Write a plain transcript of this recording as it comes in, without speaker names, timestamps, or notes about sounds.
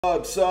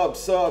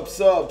Subs.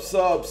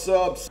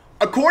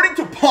 According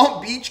to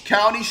Palm Beach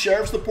County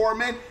Sheriff's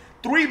Department,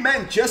 3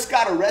 men just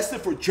got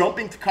arrested for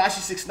jumping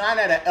Tekashi 6ix9ine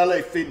at a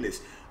LA Fitness.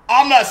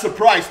 I'm not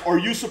surprised. Are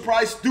you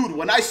surprised? Dude,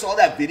 when I saw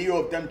that video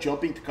of them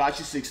jumping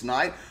Tekashi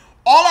 6ix9ine,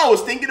 all I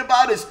was thinking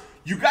about is,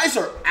 you guys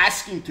are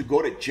asking to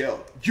go to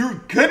jail.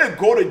 You're gonna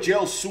go to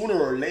jail sooner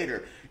or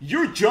later.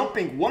 You're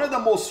jumping one of the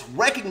most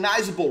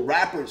recognizable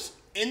rappers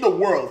in the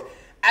world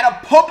at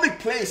a public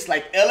place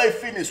like LA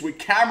Fitness with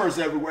cameras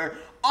everywhere.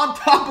 On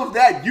top of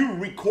that, you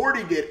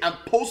recording it and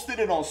posted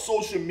it on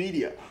social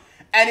media.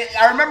 And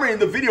I remember in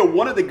the video,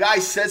 one of the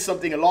guys said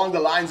something along the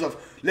lines of,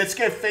 let's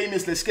get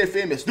famous, let's get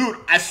famous. Dude,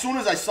 as soon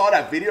as I saw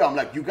that video, I'm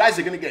like, you guys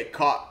are going to get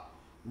caught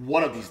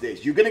one of these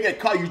days. You're going to get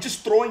caught. You're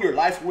just throwing your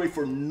life away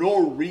for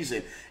no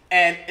reason.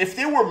 And if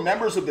they were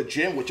members of the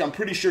gym, which I'm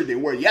pretty sure they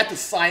were, you had to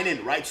sign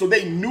in, right? So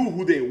they knew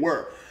who they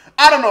were.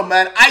 I don't know,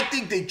 man. I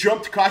think they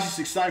jumped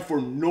Tekashi 6ix9ine for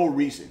no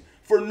reason.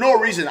 For no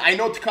reason. I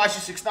know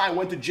Tekashi 6ix9ine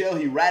went to jail.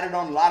 He ratted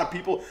on a lot of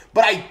people.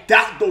 But I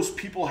doubt those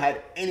people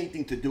had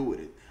anything to do with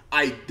it.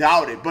 I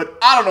doubt it. But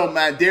I don't know,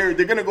 man. They're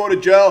going to go to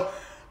jail.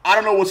 I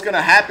don't know what's going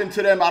to happen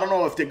to them. I don't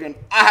know if they're going to...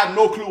 I have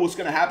no clue what's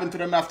going to happen to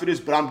them after this.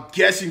 But I'm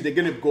guessing they're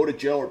going to go to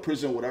jail or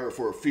prison or whatever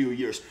for a few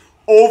years.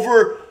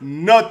 Over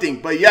nothing.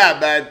 But yeah,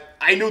 man.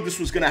 I knew this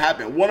was going to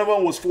happen. One of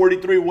them was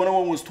 43. One of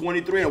them was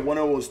 23. And one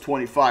of them was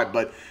 25.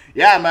 But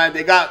yeah, man.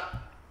 They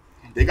got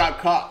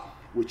caught.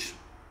 Which...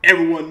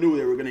 everyone knew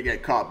they were going to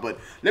get caught. But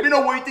let me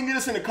know what you think of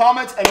this in the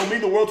comments. And it'll mean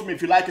the world to me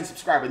if you like and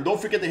subscribe. And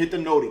don't forget to hit the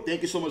noti.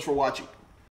 Thank you so much for watching.